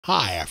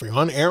Hi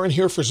everyone, Aaron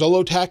here for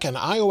Zollotech, and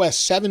iOS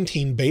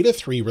 17 Beta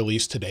 3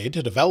 released today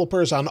to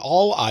developers on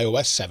all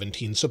iOS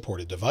 17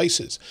 supported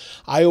devices.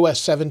 iOS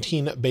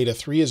 17 Beta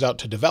 3 is out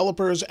to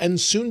developers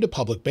and soon to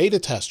public beta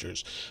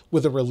testers,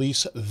 with a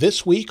release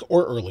this week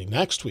or early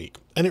next week.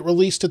 And it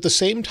released at the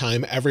same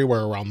time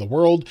everywhere around the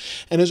world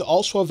and is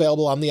also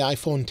available on the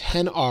iPhone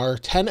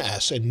XR,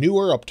 XS, and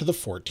newer up to the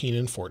 14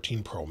 and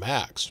 14 Pro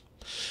Max.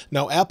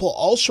 Now, Apple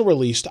also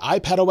released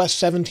iPadOS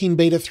 17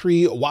 Beta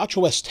 3,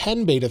 watchOS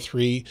 10 Beta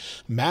 3,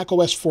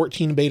 macOS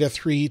 14 Beta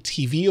 3,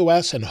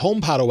 tvOS and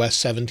HomePodOS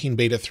 17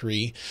 Beta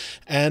 3,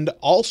 and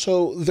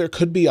also there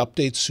could be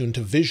updates soon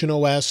to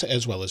visionOS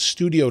as well as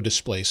Studio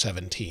Display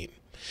 17.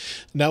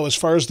 Now, as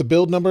far as the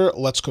build number,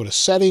 let's go to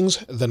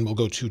Settings, then we'll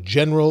go to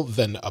General,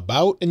 then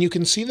About, and you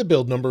can see the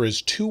build number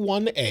is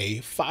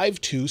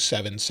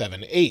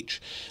 21A5277H.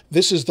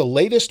 This is the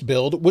latest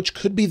build, which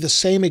could be the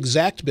same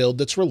exact build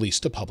that's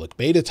released to public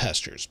beta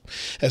testers.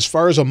 As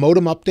far as a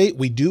modem update,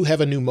 we do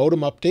have a new modem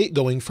update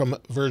going from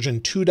version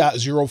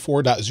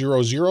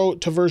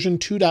 2.04.00 to version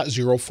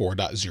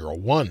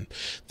 2.04.01.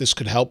 This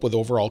could help with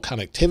overall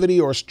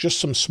connectivity or just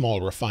some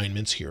small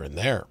refinements here and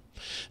there.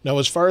 Now,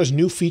 as far as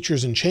new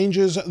features and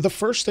changes, the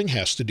first thing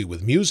has to do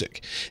with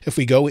music. If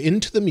we go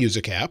into the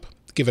Music app,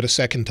 give it a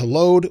second to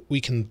load,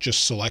 we can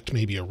just select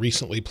maybe a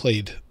recently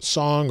played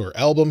song or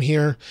album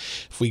here.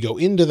 If we go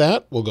into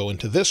that, we'll go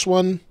into this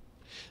one.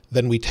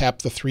 Then we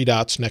tap the three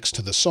dots next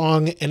to the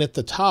song, and at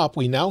the top,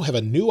 we now have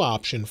a new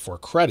option for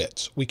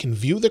credits. We can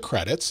view the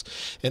credits,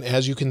 and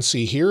as you can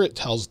see here, it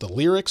tells the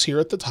lyrics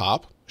here at the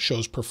top,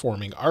 shows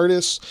performing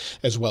artists,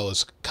 as well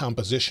as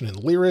composition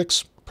and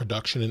lyrics,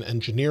 production and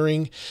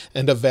engineering,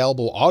 and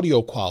available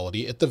audio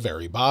quality at the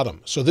very bottom.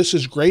 So this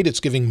is great. It's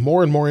giving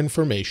more and more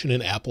information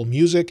in Apple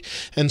Music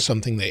and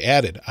something they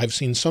added. I've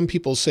seen some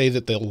people say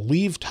that they'll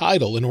leave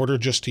Tidal in order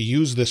just to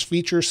use this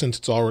feature since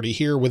it's already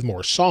here with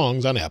more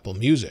songs on Apple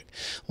Music.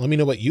 Let me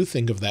know what you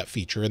think of that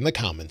feature in the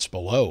comments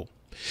below.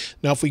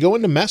 Now, if we go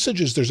into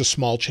Messages, there's a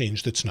small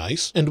change that's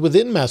nice. And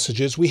within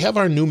Messages, we have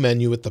our new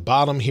menu at the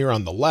bottom here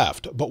on the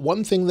left. But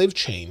one thing they've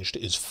changed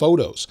is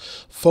Photos.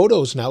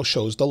 Photos now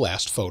shows the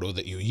last photo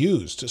that you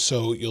used.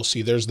 So you'll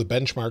see there's the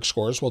benchmark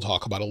scores we'll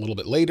talk about a little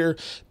bit later.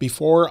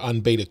 Before,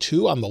 on Beta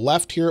 2, on the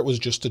left here, it was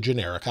just a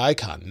generic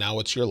icon. Now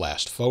it's your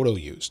last photo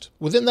used.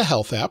 Within the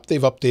Health app, they've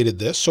updated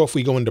this. So if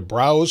we go into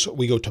Browse,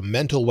 we go to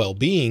Mental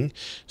Well-Being,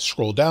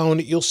 scroll down,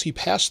 you'll see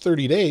past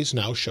 30 days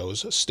now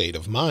shows State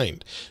of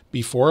Mind.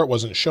 Before, it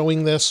wasn't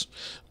showing this,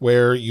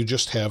 where you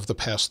just have the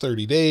past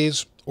 30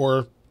 days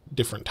or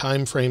different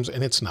time frames,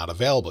 and it's not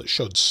available. It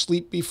showed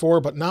sleep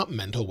before, but not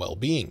mental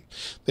well-being.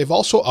 They've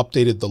also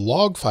updated the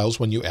log files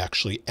when you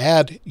actually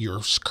add your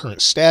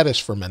current status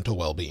for mental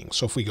well-being.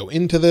 So if we go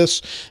into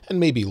this and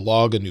maybe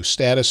log a new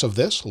status of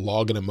this,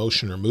 log an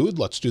emotion or mood,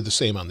 let's do the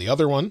same on the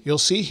other one. You'll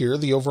see here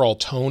the overall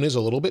tone is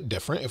a little bit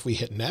different. If we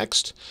hit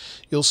next,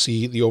 you'll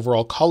see the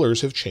overall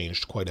colors have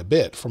changed quite a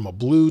bit, from a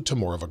blue to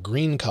more of a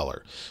green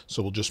color.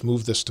 So we'll just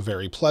move this to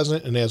very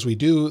pleasant, and as we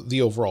do,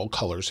 the overall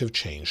colors have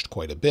changed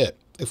quite a bit.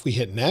 If we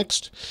hit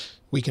next,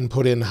 we can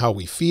put in how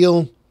we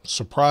feel: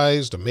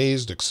 surprised,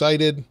 amazed,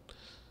 excited,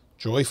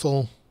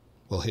 joyful.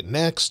 We'll hit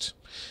next,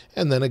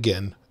 and then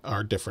again,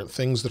 are different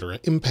things that are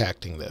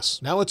impacting this.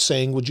 Now it's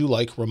saying, would you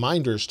like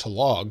reminders to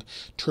log?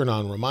 Turn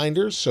on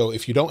reminders. So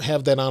if you don't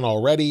have that on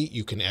already,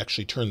 you can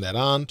actually turn that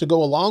on. To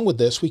go along with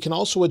this, we can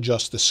also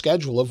adjust the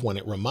schedule of when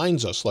it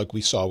reminds us, like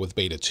we saw with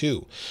Beta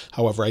 2.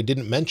 However, I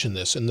didn't mention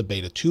this in the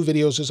Beta 2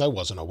 videos as I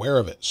wasn't aware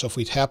of it. So if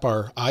we tap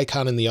our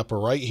icon in the upper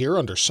right here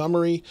under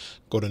Summary,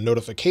 go to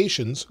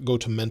Notifications, go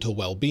to Mental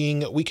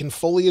Well-Being, we can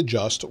fully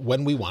adjust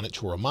when we want it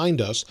to remind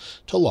us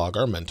to log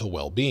our mental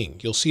well-being.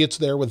 You'll see it's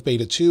there with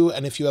Beta 2,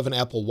 and if you have an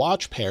Apple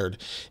Watch paired,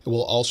 it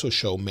will also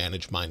show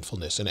Manage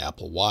Mindfulness in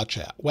Apple Watch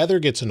app. Weather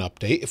gets an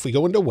update. If we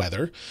go into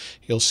Weather,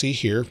 you'll see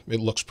here, it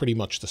looks pretty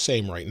much the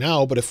same right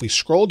now, but if we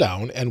scroll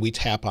down and we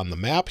tap on the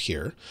map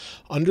here,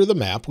 under the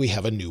map, we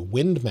have a new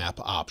wind map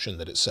option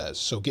that it says.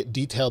 So get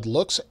detailed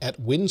looks at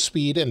wind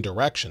speed and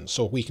direction.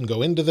 So we can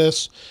go into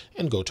this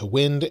and go to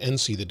wind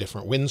and see the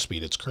different wind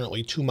speed. It's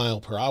currently 2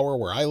 miles per hour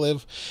where I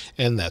live,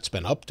 and that's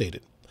been updated.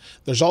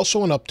 There's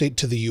also an update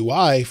to the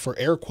UI for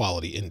air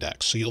quality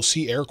index. So you'll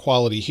see air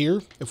quality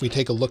here. If we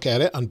take a look at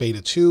it on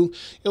Beta 2,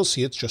 you'll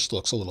see it just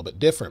looks a little bit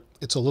different.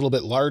 It's a little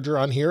bit larger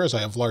on here as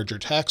I have larger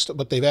text,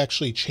 but they've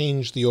actually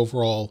changed the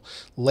overall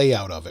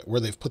layout of it, where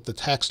they've put the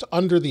text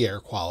under the air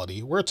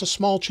quality, where it's a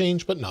small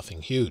change, but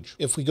nothing huge.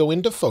 If we go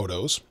into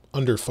Photos,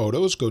 under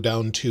Photos, go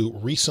down to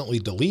Recently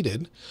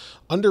Deleted.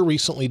 Under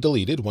Recently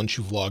Deleted, once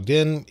you've logged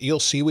in, you'll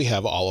see we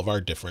have all of our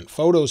different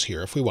photos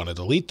here. If we want to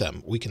delete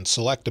them, we can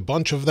select a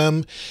bunch of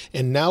them,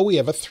 and now we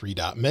have a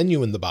three-dot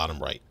menu in the bottom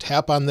right.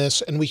 Tap on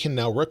this, and we can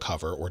now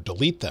recover or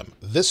delete them.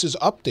 This is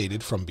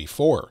updated from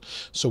before.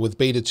 So with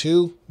Beta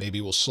 2,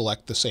 maybe we'll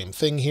select the same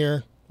thing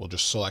here. We'll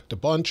just select a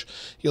bunch.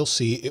 You'll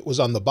see it was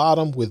on the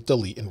bottom with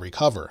delete and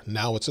recover.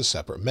 Now it's a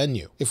separate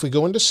menu. If we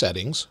go into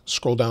settings,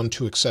 scroll down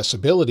to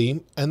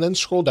accessibility, and then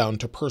scroll down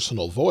to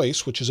personal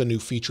voice, which is a new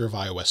feature of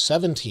iOS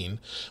 17.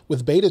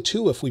 With Beta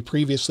 2, if we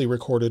previously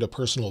recorded a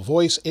personal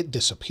voice, it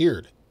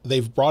disappeared.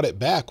 They've brought it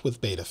back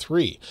with Beta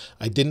 3.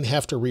 I didn't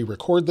have to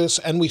re-record this,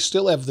 and we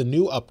still have the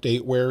new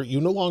update where you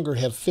no longer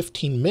have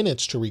 15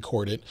 minutes to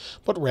record it,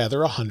 but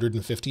rather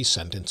 150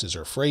 sentences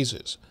or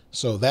phrases.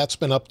 So that's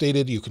been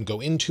updated. You can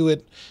go into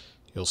it.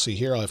 You'll see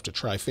here, I'll have to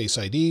try Face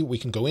ID. We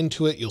can go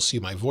into it. You'll see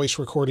my voice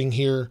recording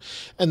here,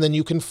 and then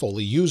you can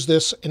fully use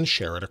this and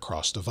share it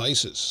across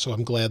devices. So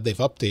I'm glad they've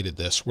updated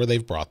this where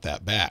they've brought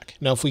that back.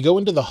 Now, if we go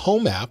into the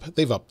Home app,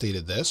 they've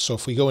updated this. So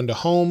if we go into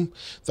Home,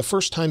 the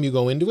first time you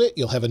go into it,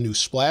 you'll have a new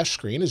splash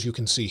screen, as you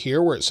can see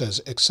here, where it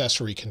says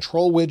Accessory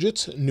Control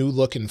Widgets, New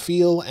Look and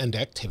Feel, and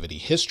Activity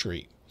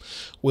History.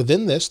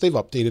 Within this, they've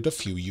updated a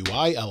few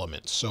UI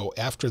elements. So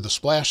after the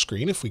splash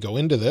screen, if we go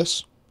into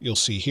this, you'll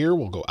see here,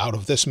 we'll go out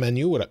of this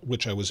menu,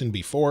 which I was in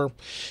before.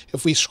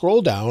 If we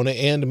scroll down,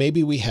 and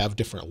maybe we have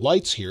different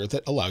lights here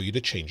that allow you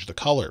to change the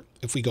color.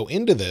 If we go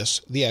into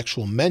this, the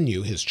actual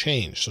menu has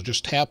changed. So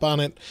just tap on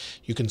it.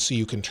 You can see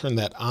you can turn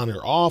that on or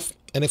off.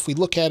 And if we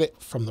look at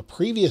it from the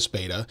previous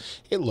beta,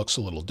 it looks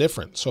a little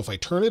different. So if I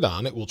turn it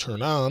on, it will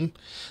turn on,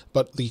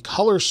 but the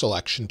color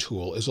selection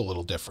tool is a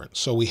little different.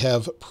 So we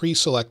have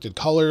pre-selected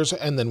colors,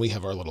 and then we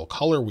have our little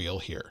color wheel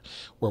here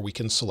where we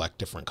can select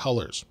different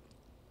colors.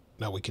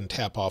 Now we can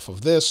tap off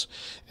of this,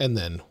 and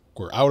then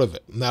we're out of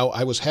it. Now,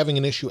 I was having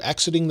an issue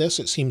exiting this.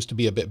 It seems to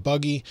be a bit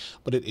buggy,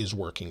 but it is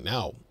working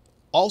now.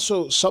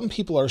 Also, some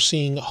people are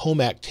seeing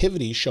home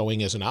activity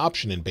showing as an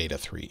option in Beta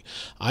 3.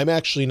 I'm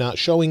actually not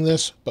showing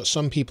this, but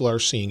some people are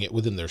seeing it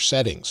within their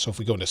settings. So if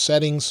we go into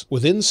settings,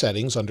 within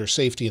settings under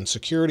safety and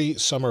security,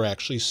 some are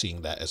actually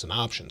seeing that as an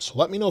option. So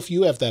let me know if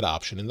you have that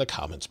option in the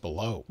comments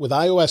below. With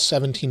iOS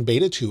 17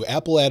 Beta 2,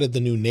 Apple added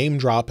the new name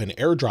drop and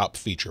AirDrop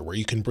feature where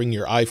you can bring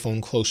your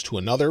iPhone close to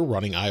another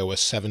running iOS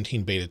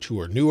 17 Beta 2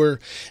 or newer,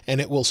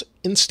 and it will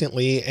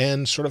instantly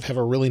and sort of have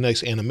a really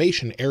nice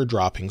animation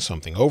airdropping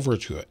something over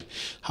to it.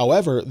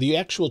 However, the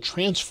actual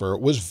transfer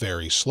was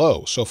very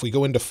slow. So if we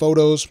go into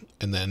photos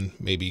and then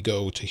maybe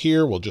go to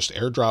here, we'll just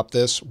airdrop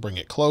this, bring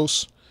it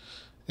close.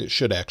 It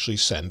should actually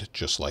send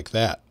just like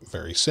that,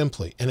 very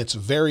simply. And it's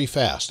very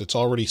fast. It's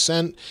already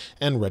sent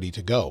and ready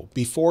to go.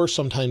 Before,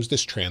 sometimes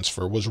this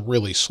transfer was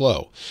really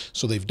slow.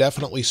 So they've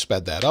definitely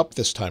sped that up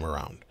this time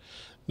around.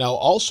 Now,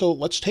 also,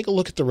 let's take a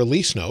look at the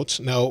release notes.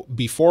 Now,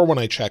 before when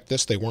I checked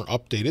this, they weren't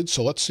updated,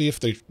 so let's see if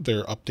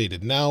they're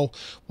updated now.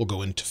 We'll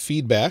go into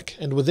feedback,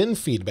 and within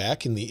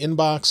feedback, in the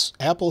inbox,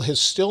 Apple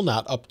has still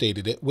not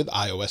updated it with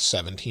iOS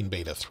 17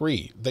 Beta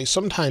 3. They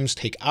sometimes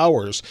take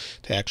hours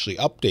to actually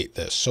update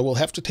this, so we'll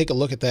have to take a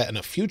look at that in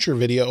a future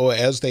video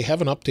as they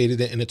haven't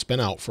updated it and it's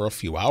been out for a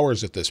few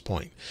hours at this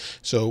point.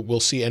 So we'll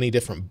see any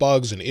different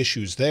bugs and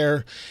issues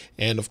there,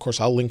 and of course,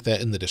 I'll link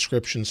that in the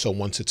description, so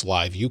once it's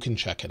live, you can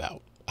check it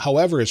out.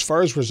 However, as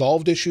far as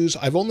resolved issues,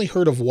 I've only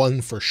heard of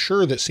one for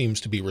sure that seems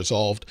to be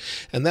resolved,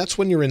 and that's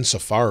when you're in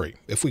Safari.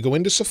 If we go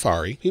into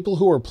Safari, people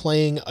who are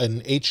playing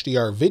an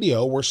HDR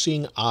video were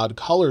seeing odd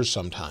colors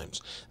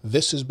sometimes.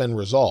 This has been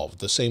resolved.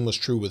 The same was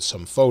true with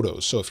some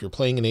photos. So if you're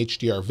playing an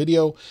HDR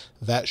video,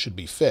 that should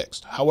be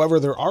fixed. However,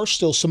 there are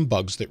still some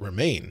bugs that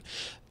remain.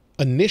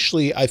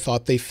 Initially, I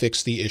thought they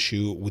fixed the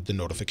issue with the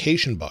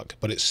notification bug,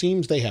 but it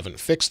seems they haven't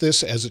fixed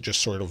this as it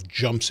just sort of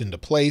jumps into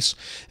place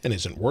and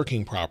isn't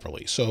working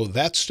properly. So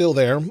that's still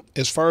there.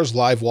 As far as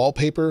live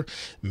wallpaper,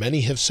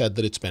 many have said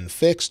that it's been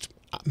fixed.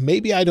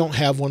 Maybe I don't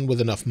have one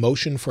with enough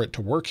motion for it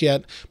to work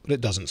yet, but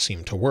it doesn't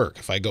seem to work.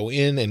 If I go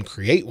in and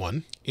create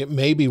one, it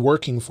may be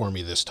working for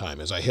me this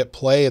time. As I hit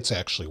play, it's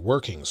actually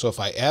working. So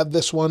if I add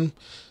this one,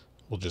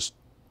 we'll just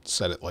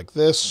set it like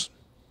this.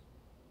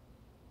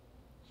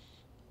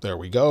 There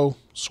we go.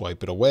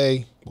 Swipe it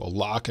away. We'll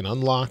lock and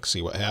unlock,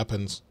 see what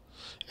happens.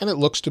 And it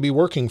looks to be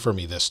working for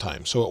me this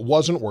time, so it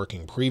wasn't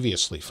working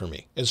previously for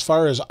me. As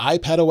far as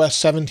iPadOS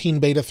 17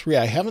 Beta 3,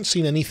 I haven't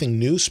seen anything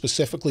new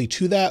specifically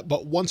to that,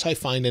 but once I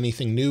find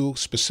anything new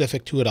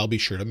specific to it, I'll be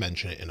sure to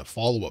mention it in a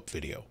follow-up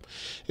video.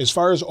 As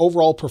far as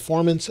overall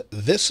performance,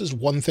 this is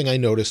one thing I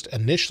noticed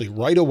initially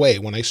right away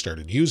when I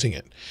started using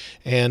it.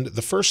 And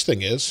the first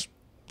thing is,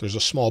 there's a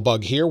small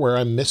bug here where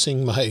I'm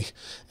missing my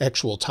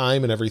actual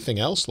time and everything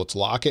else. Let's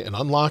lock it and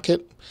unlock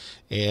it.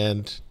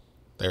 And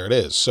there it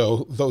is.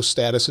 So those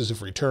statuses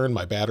have returned,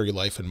 my battery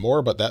life and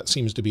more, but that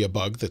seems to be a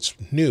bug that's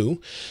new.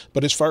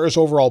 But as far as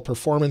overall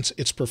performance,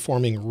 it's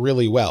performing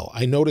really well.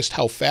 I noticed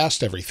how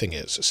fast everything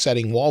is.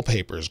 Setting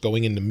wallpapers,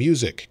 going into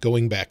music,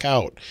 going back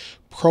out,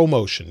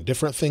 ProMotion,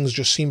 different things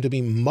just seem to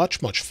be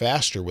much, much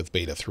faster with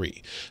Beta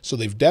 3. So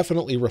they've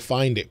definitely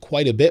refined it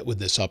quite a bit with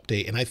this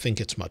update, and I think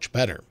it's much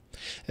better.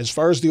 As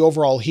far as the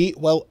overall heat,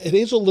 well, it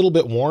is a little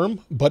bit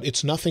warm, but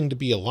it's nothing to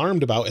be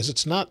alarmed about as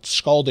it's not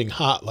scalding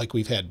hot like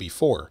we've had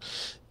before.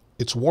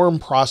 It's warm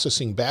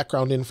processing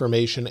background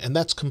information, and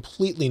that's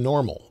completely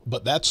normal.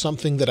 But that's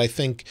something that I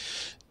think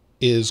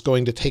is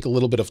going to take a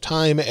little bit of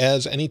time,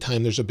 as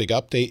anytime there's a big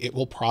update, it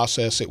will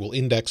process, it will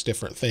index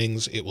different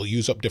things, it will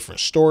use up different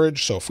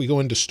storage. So if we go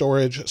into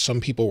storage, some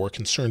people were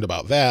concerned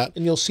about that,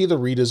 and you'll see the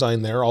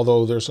redesign there,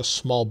 although there's a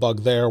small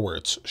bug there where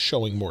it's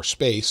showing more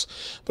space.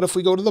 But if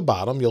we go to the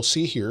bottom, you'll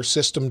see here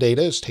system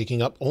data is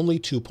taking up only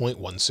 2.16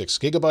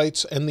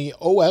 gigabytes, and the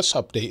OS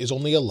update is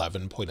only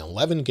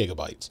 11.11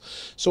 gigabytes.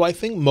 So I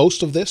think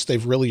most of this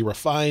they've really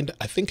refined.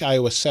 I think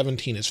iOS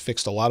 17 has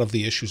fixed a lot of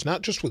the issues,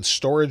 not just with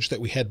storage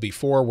that we had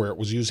before where it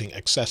was using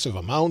excessive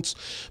amounts,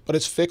 but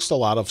it's fixed a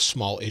lot of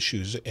small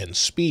issues and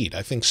speed.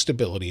 I think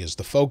stability is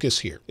the focus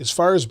here. As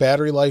far as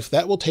battery life,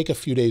 that will take a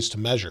few days to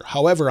measure.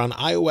 However, on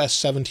iOS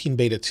 17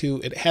 Beta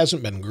 2, it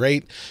hasn't been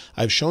great.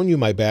 I've shown you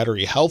my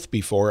battery health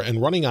before,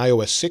 and running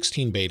iOS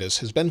 16 betas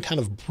has been kind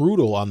of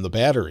brutal on the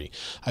battery.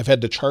 I've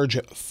had to charge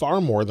it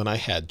far more than I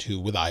had to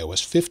with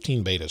iOS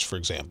 15 betas, for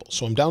example.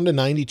 So I'm down to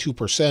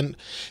 92%,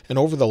 and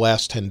over the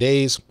last 10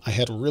 days, I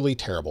had a really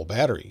terrible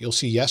battery. You'll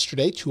see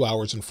yesterday, 2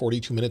 hours and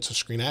 42 minutes of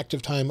screen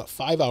active time,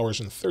 5 hours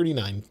and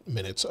 39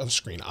 minutes of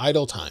screen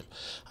idle time.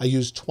 I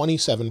used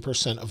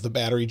 27% of the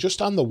battery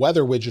just on the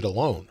weather widget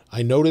alone.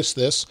 I noticed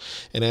this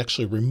and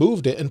actually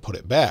removed it and put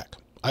it back.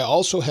 I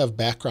also have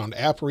background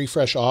app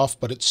refresh off,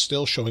 but it's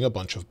still showing a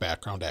bunch of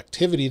background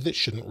activity that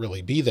shouldn't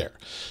really be there.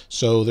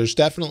 So there's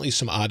definitely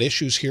some odd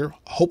issues here.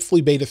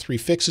 Hopefully Beta 3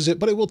 fixes it,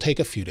 but it will take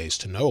a few days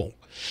to know.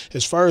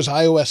 As far as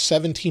iOS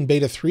 17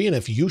 Beta 3 and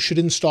if you should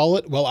install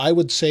it, well, I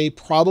would say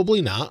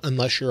probably not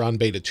unless you're on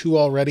Beta 2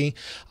 already.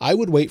 I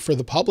would wait for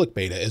the public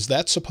beta, as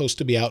that's supposed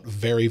to be out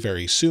very,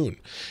 very soon.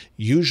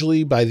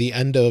 Usually by the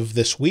end of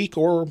this week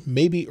or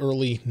maybe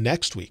early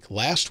next week.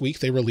 Last week,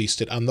 they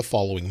released it on the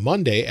following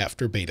Monday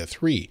after Beta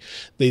 3.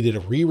 They did a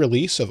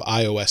re-release of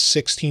iOS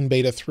 16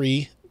 Beta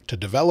 3 to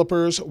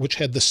developers, which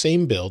had the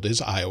same build as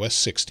iOS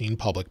 16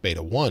 Public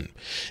Beta 1.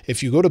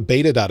 If you go to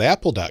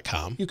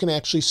beta.apple.com, you can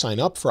actually sign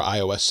up for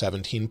iOS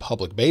 17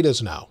 public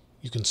betas now.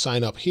 You can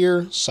sign up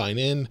here, sign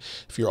in.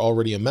 If you're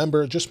already a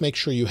member, just make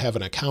sure you have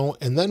an account,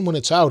 and then when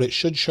it's out, it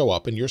should show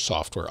up in your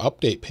software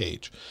update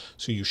page.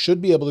 So you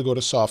should be able to go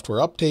to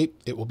software update,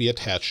 it will be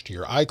attached to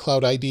your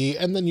iCloud ID,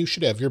 and then you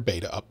should have your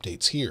beta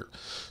updates here.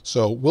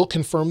 So we'll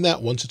confirm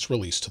that once it's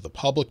released to the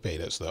public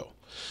betas though.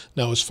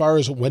 Now, as far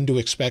as when to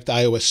expect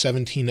iOS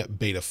 17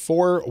 Beta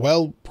 4,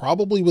 well,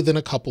 probably within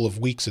a couple of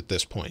weeks at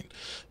this point.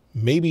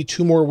 Maybe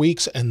 2 more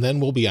weeks, and then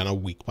we'll be on a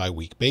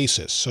week-by-week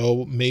basis.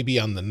 So maybe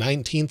on the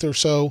 19th or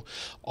so.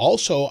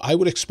 Also, I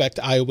would expect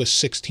iOS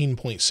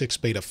 16.6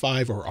 Beta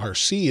 5 or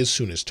RC as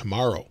soon as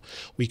tomorrow.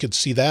 We could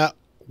see that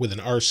with an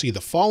RC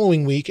the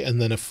following week,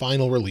 and then a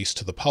final release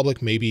to the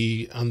public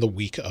maybe on the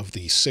week of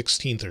the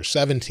 16th or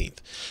 17th.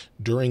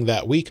 During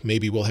that week,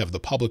 maybe we'll have the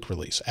public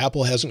release.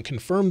 Apple hasn't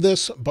confirmed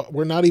this, but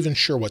we're not even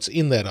sure what's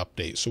in that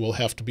update, so we'll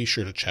have to be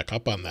sure to check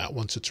up on that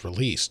once it's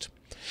released.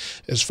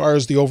 As far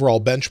as the overall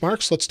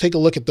benchmarks, let's take a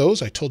look at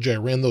those. I told you I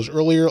ran those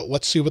earlier.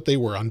 Let's see what they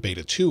were on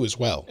Beta 2 as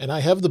well. And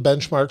I have the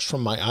benchmarks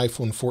from my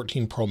iPhone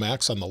 14 Pro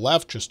Max on the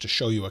left just to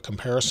show you a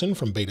comparison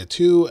from Beta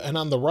 2. And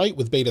on the right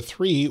with Beta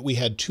 3, we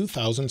had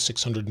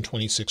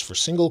 2,626 for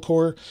single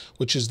core,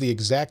 which is the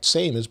exact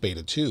same as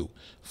Beta 2.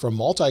 For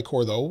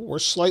multi-core, though, we're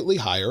slightly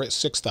higher at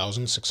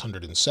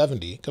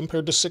 6,670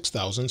 compared to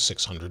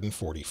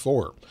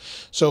 6,644.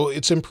 So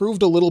it's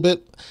improved a little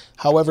bit.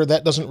 However,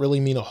 that doesn't really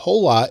mean a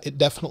whole lot. It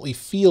definitely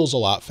feels a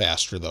lot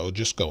faster, though,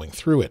 just going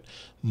through it.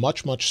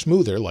 Much, much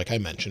smoother, like I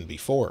mentioned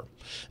before.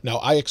 Now,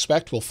 I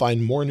expect we'll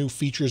find more new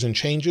features and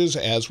changes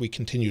as we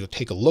continue to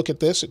take a look at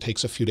this. It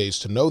takes a few days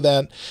to know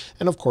that.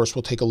 And of course,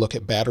 we'll take a look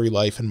at battery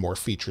life and more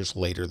features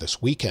later this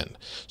weekend.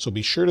 So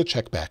be sure to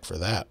check back for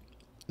that.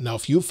 Now,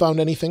 if you've found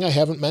anything I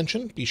haven't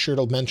mentioned, be sure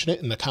to mention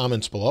it in the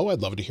comments below. I'd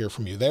love to hear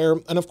from you there.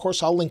 And of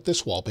course, I'll link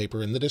this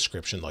wallpaper in the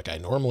description like I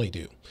normally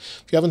do.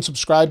 If you haven't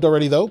subscribed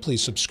already, though,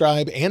 please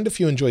subscribe. And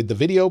if you enjoyed the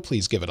video,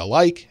 please give it a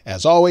like.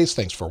 As always,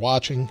 thanks for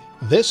watching.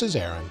 This is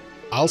Aaron.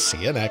 I'll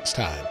see you next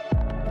time.